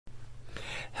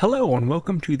Hello and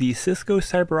welcome to the Cisco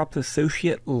CyberOps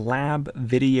Associate Lab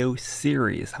video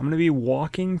series. I'm going to be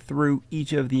walking through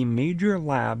each of the major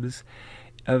labs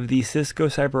of the Cisco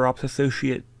CyberOps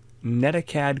Associate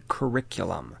NetAcad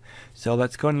curriculum. So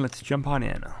let's go and let's jump on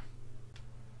in.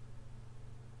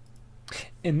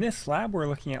 In this lab, we're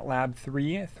looking at lab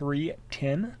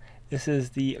 3.3.10. This is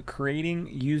the creating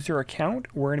user account.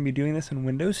 We're going to be doing this in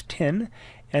Windows 10.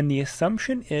 And the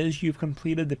assumption is you've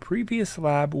completed the previous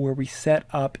lab where we set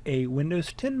up a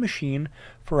Windows 10 machine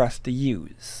for us to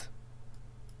use.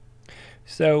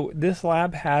 So this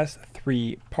lab has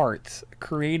three parts: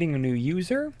 creating a new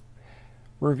user,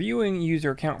 reviewing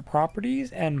user account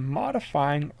properties, and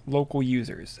modifying local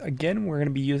users. Again, we're going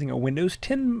to be using a Windows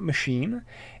 10 machine,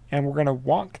 and we're going to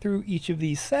walk through each of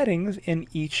these settings in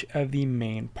each of the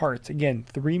main parts. Again,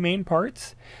 three main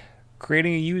parts: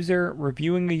 creating a user,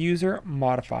 reviewing a user,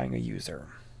 modifying a user.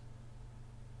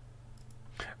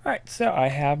 Alright, so I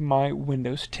have my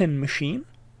Windows 10 machine.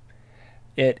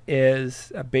 It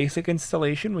is a basic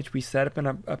installation which we set up in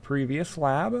a previous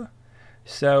lab.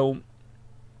 So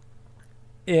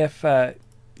if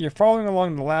you're following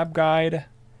along the lab guide,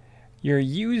 your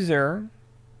user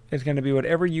is going to be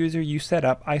whatever user you set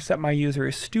up. I set my user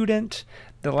as student.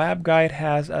 The lab guide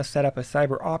has us set up a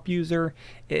CyberOps user.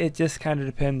 It just kind of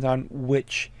depends on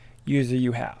which user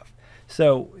you have.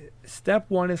 So step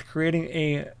one is creating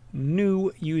a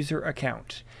new user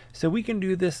account. So we can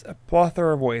do this a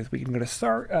plethora of ways. We can go to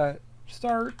start,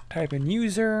 type in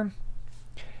user.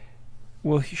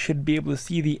 We should be able to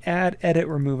see the add, edit,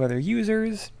 remove other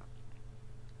users.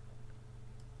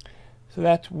 So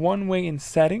that's one way in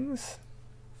settings.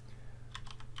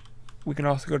 We can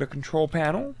also go to control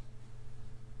panel,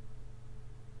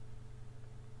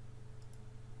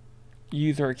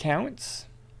 user accounts,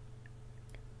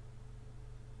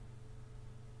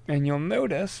 and you'll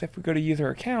notice if we go to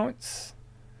user accounts,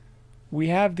 we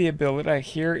have the ability,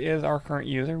 here is our current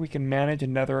user, we can manage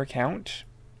another account.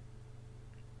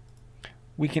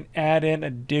 We can add in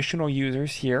additional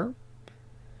users here.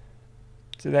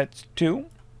 So that's two.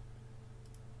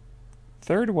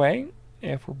 Third way,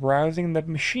 if we're browsing the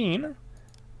machine,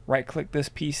 right click this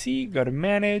PC, go to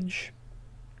manage,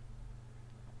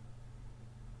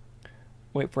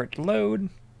 wait for it to load.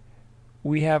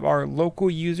 We have our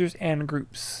local users and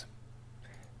groups.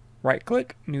 Right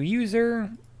click, new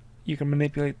user. You can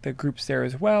manipulate the groups there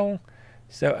as well.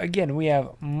 So again, we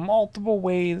have multiple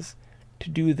ways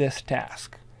to do this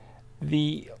task.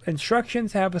 The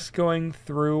instructions have us going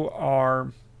through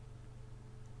our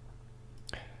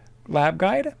lab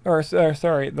guide,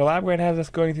 sorry, the lab guide has us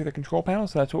going through the control panel,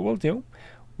 so that's what we'll do.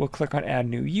 We'll click on add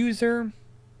new user,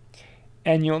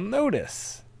 and you'll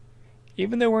notice,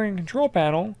 even though we're in control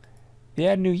panel, the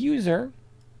add new user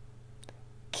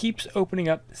keeps opening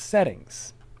up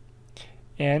settings.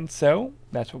 And so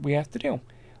that's what we have to do.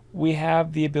 We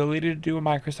have the ability to do a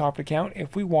Microsoft account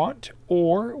if we want,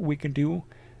 or we can do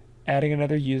adding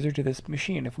another user to this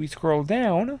machine. If we scroll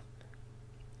down,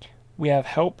 we have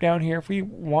help down here if we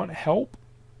want help.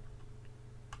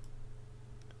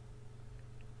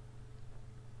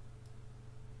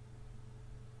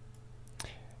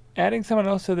 Adding someone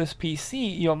else to this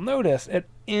PC, you'll notice it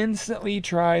instantly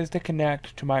tries to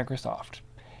connect to Microsoft.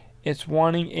 It's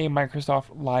wanting a Microsoft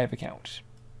Live account.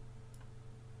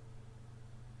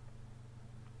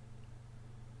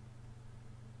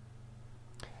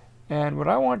 And what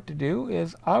I want to do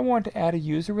is I want to add a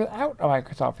user without a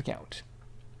Microsoft account.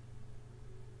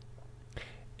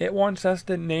 It wants us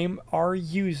to name our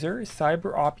user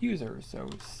CyberOps user. So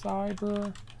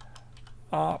CyberOps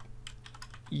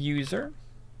user.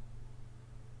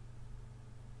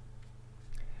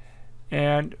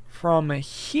 And from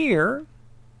here,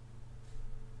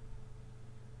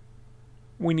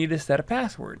 we need to set a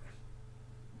password.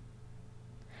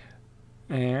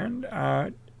 And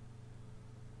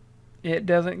it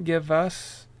doesn't give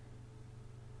us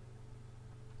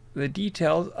the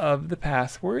details of the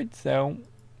password, so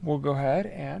we'll go ahead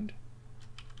and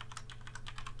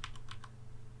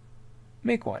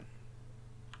make one.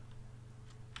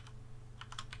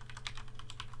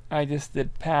 I just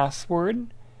did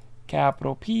password,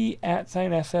 capital P,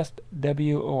 @SSWORD.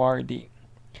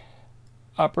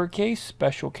 Uppercase,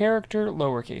 special character,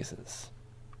 lower cases.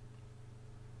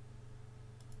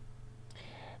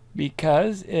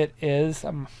 Because it is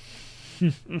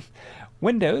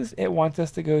Windows, it wants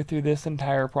us to go through this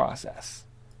entire process.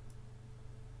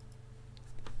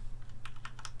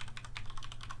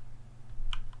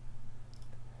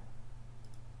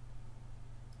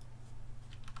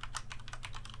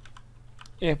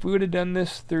 If we would have done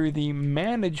this through the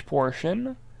manage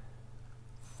portion,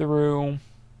 through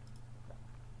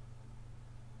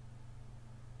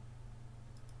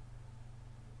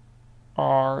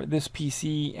this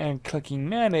PC and clicking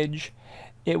manage,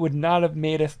 it would not have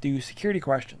made us do security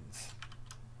questions.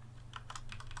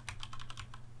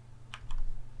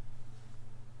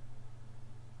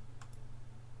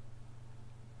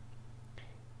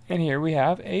 And here we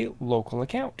have a local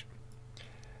account.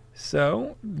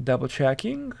 So double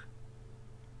checking,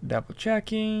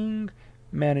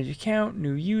 manage account,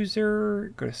 new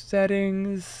user, go to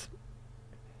settings,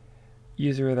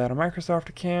 user without a Microsoft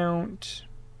account.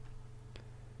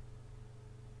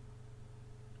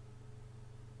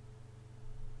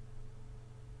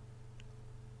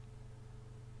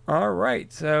 All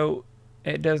right, so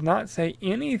it does not say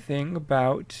anything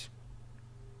about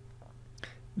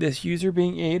this user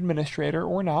being an administrator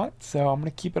or not, so I'm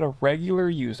going to keep it a regular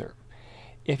user.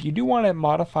 If you do want to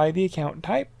modify the account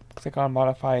type, click on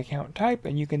modify account type,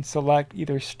 and you can select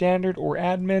either standard or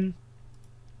admin.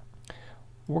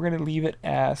 We're going to leave it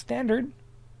as standard.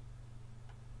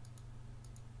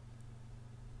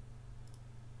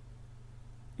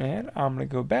 And I'm going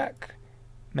to go back,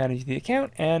 manage the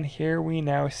account, and here we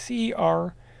now see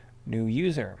our new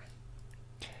user.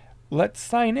 Let's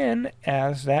sign in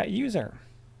as that user.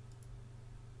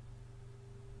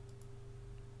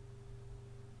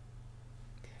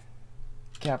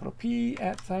 Capital P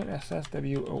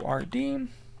 @SSWORD.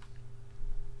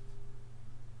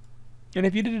 And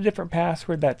if you did a different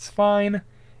password, that's fine.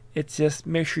 It's just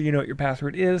make sure you know what your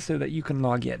password is so that you can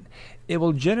log in. It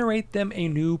will generate them a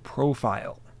new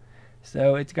profile.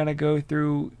 So it's going to go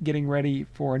through getting ready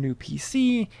for a new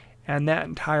PC and that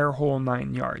entire whole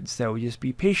 9 yards. So just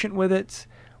be patient with it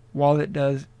while it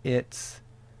does its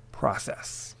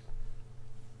process.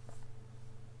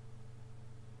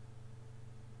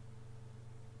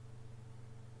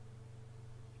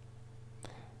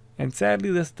 And sadly,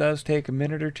 this does take a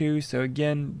minute or two, so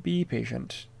again, be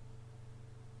patient.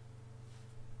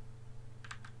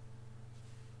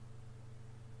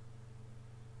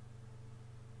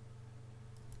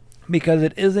 Because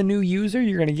it is a new user,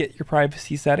 you're going to get your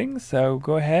privacy settings, so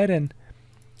go ahead and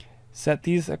set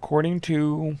these according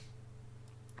to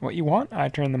what you want. I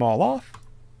turn them all off.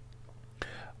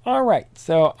 Alright,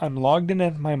 so I'm logged in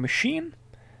at my machine.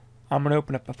 I'm going to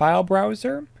open up a file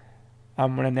browser.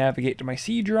 I'm going to navigate to my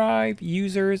C drive,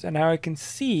 users, and now I can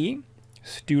see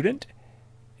student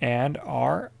and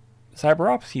our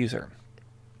CyberOps user.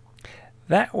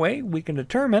 That way we can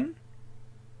determine,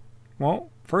 well,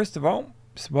 first of all,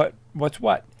 what's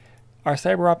what. Our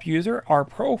CyberOps user, our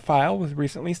profile was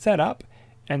recently set up,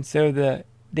 and so the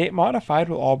date modified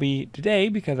will all be today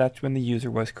because that's when the user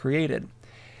was created.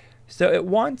 So it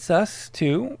wants us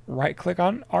to right-click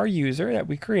on our user that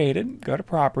we created, go to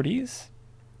Properties,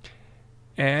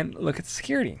 and look at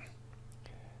security.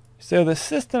 So the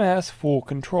system has full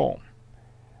control.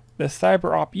 The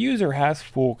CyberOps user has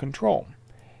full control.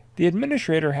 The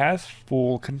administrator has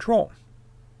full control.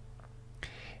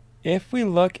 If we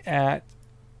look at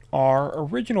our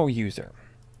original user,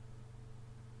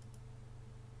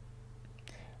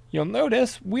 you'll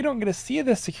notice we don't get to see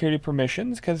the security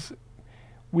permissions because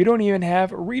we don't even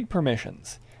have read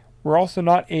permissions. We're also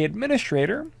not an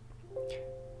administrator,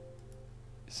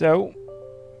 so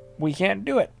we can't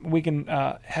do it. We can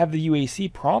have the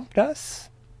UAC prompt us,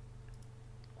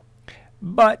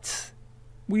 but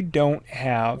we don't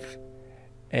have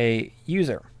a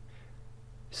user.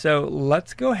 So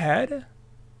let's go ahead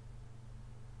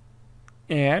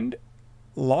and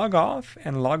log off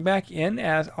and log back in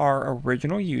as our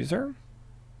original user.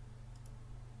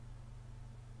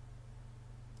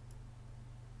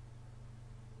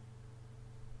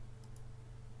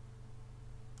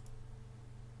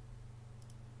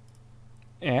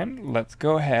 And let's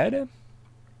go ahead,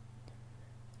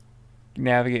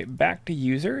 navigate back to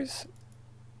users.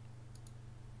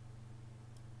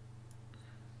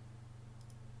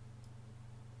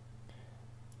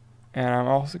 And I'm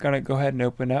also going to go ahead and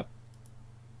open up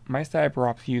my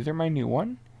CyberOps user, my new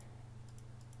one.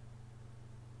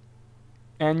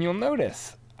 And you'll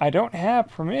notice I don't have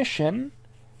permission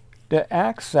to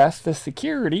access the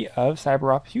security of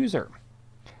CyberOps user.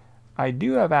 I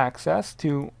do have access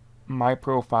to my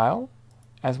profile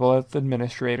as well as the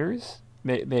administrators.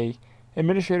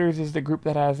 Administrators is the group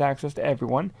that has access to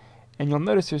everyone. And you'll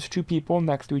notice there's two people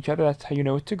next to each other. That's how you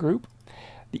know it's a group.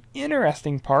 The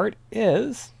interesting part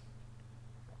is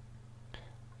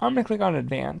I'm going to click on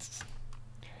Advanced.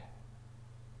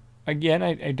 Again,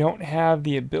 I don't have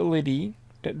the ability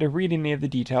to read any of the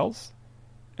details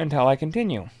until I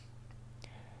continue.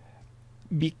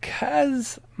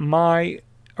 Because my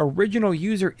original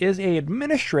user is an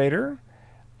administrator,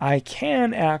 I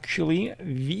can actually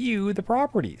view the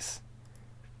properties.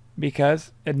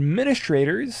 Because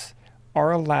administrators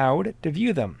are allowed to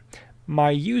view them.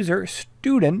 My user,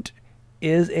 student,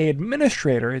 is an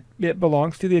administrator. It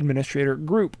belongs to the administrator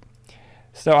group.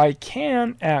 So I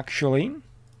can actually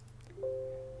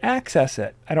access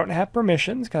it. I don't have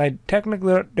permissions because I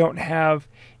technically don't have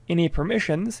any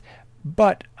permissions,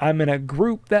 but I'm in a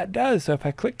group that does. So if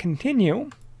I click continue,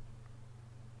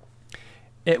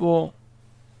 it will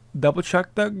double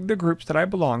check the groups that I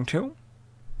belong to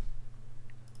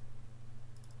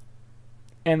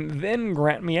and then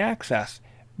grant me access,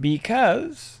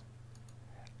 because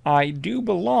I do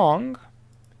belong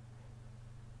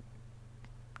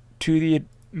to the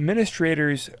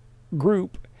administrator's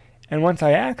group. And once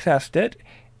I accessed it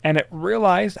and it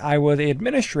realized I was an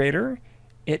administrator,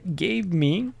 it gave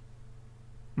me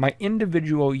my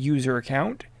individual user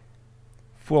account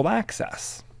full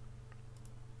access.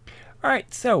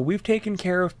 Alright, so we've taken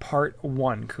care of part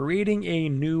 1, creating a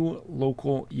new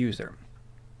local user.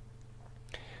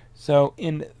 So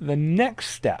in the next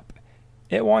step,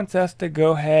 it wants us to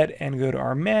go ahead and go to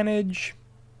our manage.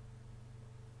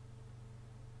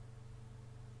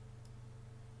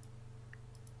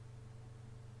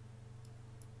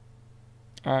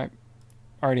 Alright,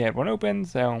 already had one open,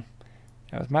 so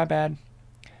that was my bad.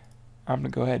 I'm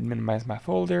going to go ahead and minimize my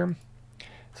folder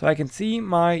so I can see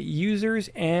my users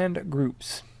and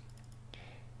groups.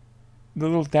 The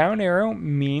little down arrow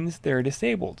means they're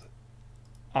disabled.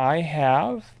 I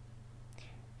have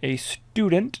a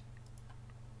student,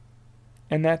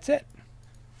 and that's it.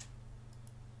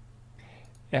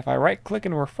 If I right click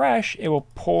and refresh, it will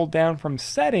pull down from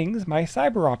settings my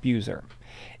CyberOps user.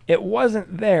 It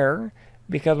wasn't there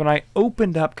because when I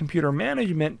opened up computer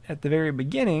management at the very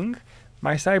beginning,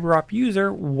 my CyberOps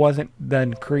user wasn't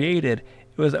then created.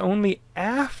 It was only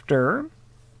after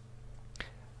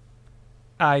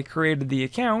I created the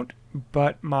account,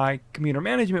 but my computer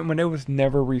management window was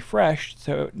never refreshed,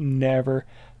 so it never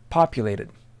populated.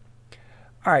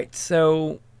 Alright,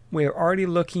 so we're already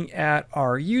looking at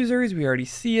our users. We already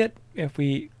see it. If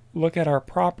we look at our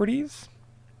properties,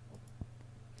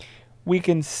 we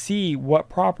can see what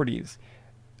properties.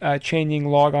 Changing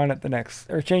logon at the next,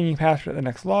 or changing password at the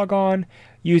next logon.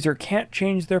 User can't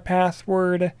change their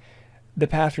password. The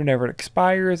password never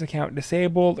expires. Account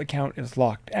disabled. Account is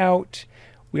locked out.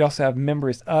 We also have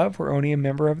members of. We're only a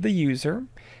member of the user.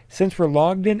 Since we're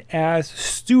logged in as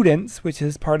students, which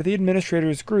is part of the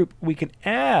administrator's group, we can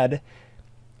add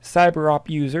CyberOps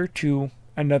user to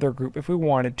another group if we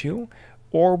wanted to,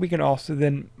 or we can also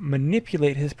then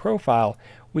manipulate his profile.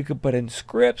 We could put in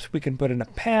scripts, we can put in a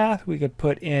path, we could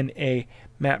put in a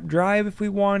map drive if we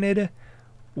wanted.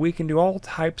 We can do all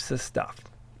types of stuff.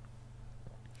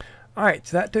 Alright,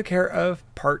 so that took care of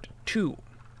part 2.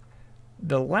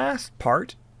 The last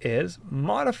part is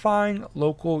modifying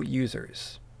local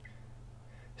users.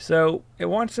 So it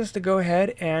wants us to go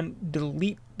ahead and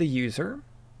delete the user.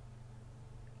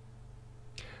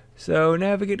 So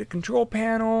navigate to control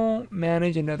panel,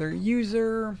 manage another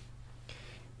user.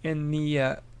 In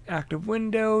the active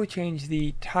window, change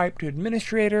the type to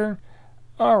administrator.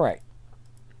 Alright.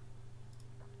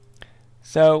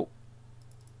 So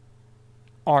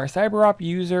our CyberOps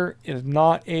user is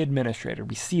not an administrator.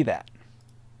 We see that.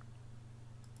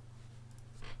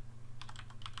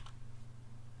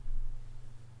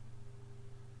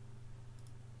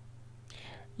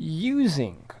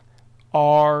 Using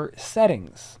our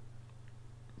settings,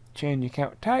 change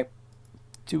account type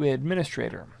to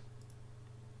administrator.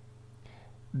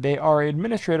 They are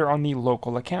administrator on the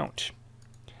local account.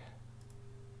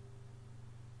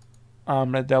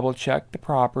 I'm going to double check the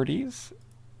properties,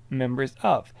 members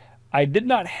of. I did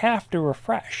not have to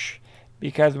refresh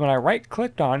because when I right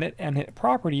clicked on it and hit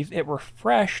properties, it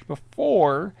refreshed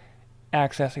before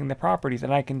accessing the properties,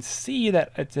 and I can see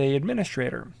that it's an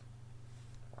administrator.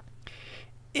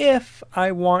 If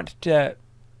I want to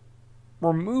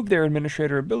remove their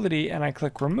administrator ability and I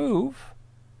click remove,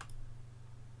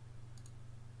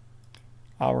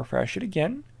 I'll refresh it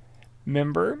again.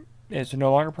 Member is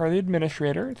no longer part of the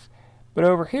administrators, but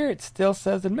over here it still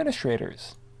says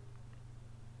administrators.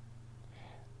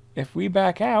 If we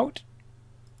back out,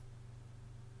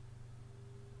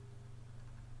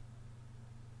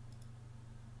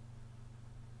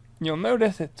 you'll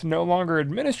notice it's no longer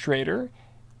administrator,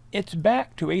 it's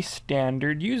back to a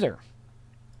standard user.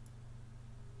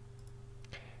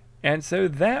 And so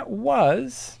that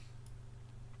was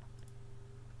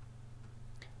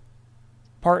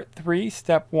part 3,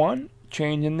 step 1,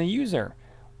 changing the user.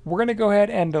 We're going to go ahead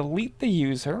and delete the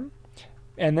user,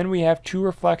 and then we have 2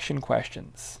 reflection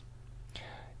questions.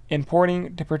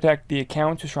 importing to protect the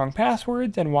accounts with strong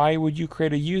passwords, and why would you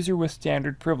create a user with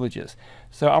standard privileges?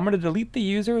 So I'm going to delete the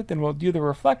user, then we'll do the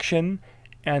reflection,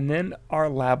 and then our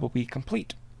lab will be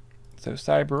complete. So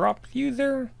CyberOps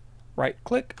user, right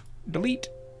click, delete.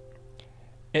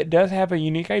 It does have a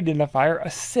unique identifier, a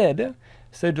SID,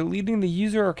 so deleting the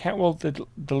user account will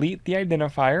delete the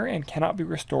identifier and cannot be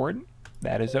restored.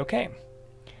 That is okay.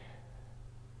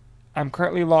 I'm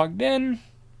currently logged in.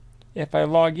 If I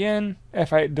log in,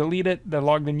 if I delete it, the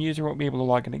logged in user won't be able to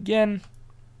log in again.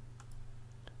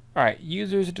 Alright,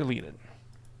 users deleted.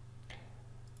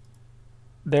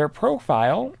 Their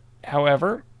profile,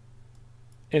 however,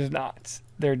 is not.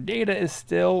 Their data is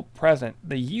still present.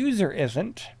 The user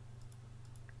isn't.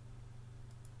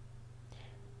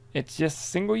 It's just a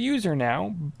single user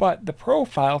now, but the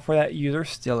profile for that user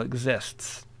still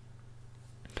exists.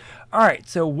 Alright,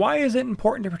 so why is it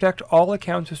important to protect all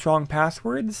accounts with strong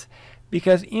passwords?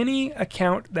 Because any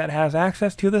account that has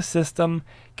access to the system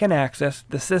can access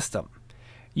the system.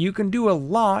 You can do a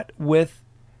lot with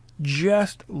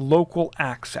just local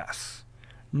access.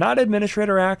 Not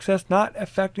administrator access, not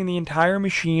affecting the entire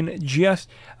machine, just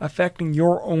affecting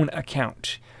your own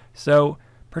account. So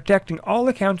protecting all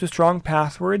accounts with strong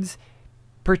passwords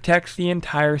protects the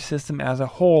entire system as a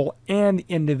whole and the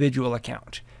individual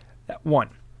account. That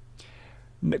one.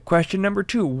 Question number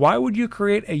 2, why would you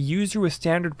create a user with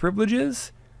standard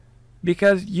privileges?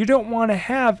 Because you don't want to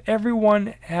have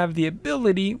everyone have the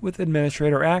ability with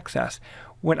administrator access.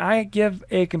 When I give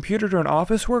a computer to an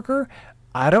office worker,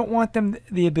 I don't want them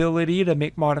the ability to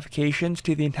make modifications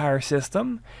to the entire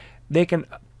system. They can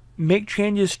make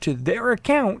changes to their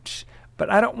accounts, but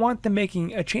I don't want them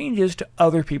making changes to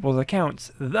other people's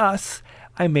accounts. Thus,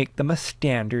 I make them a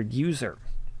standard user.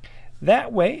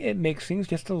 That way, it makes things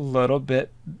just a little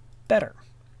bit better.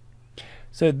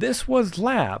 So this was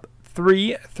Lab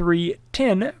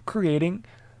 3310, creating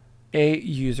a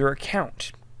user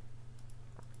account.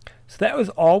 So that was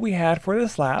all we had for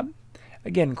this lab.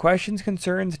 Again, questions,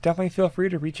 concerns, definitely feel free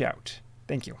to reach out.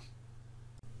 Thank you.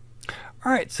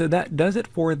 Alright, so that does it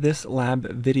for this lab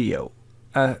video.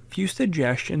 A few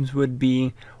suggestions would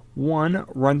be, 1,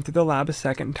 run through the lab a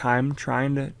second time,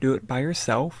 trying to do it by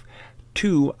yourself.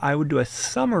 2, I would do a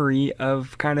summary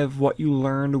of kind of what you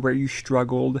learned, where you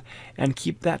struggled, and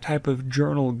keep that type of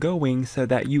journal going so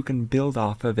that you can build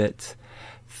off of it.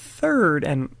 3rd,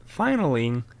 and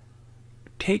finally,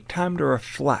 take time to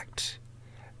reflect.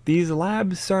 These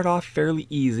labs start off fairly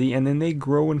easy and then they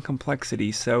grow in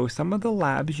complexity, so some of the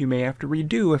labs you may have to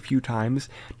redo a few times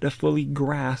to fully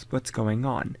grasp what's going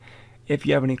on. If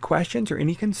you have any questions or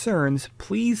any concerns,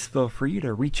 please feel free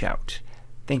to reach out.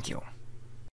 Thank you.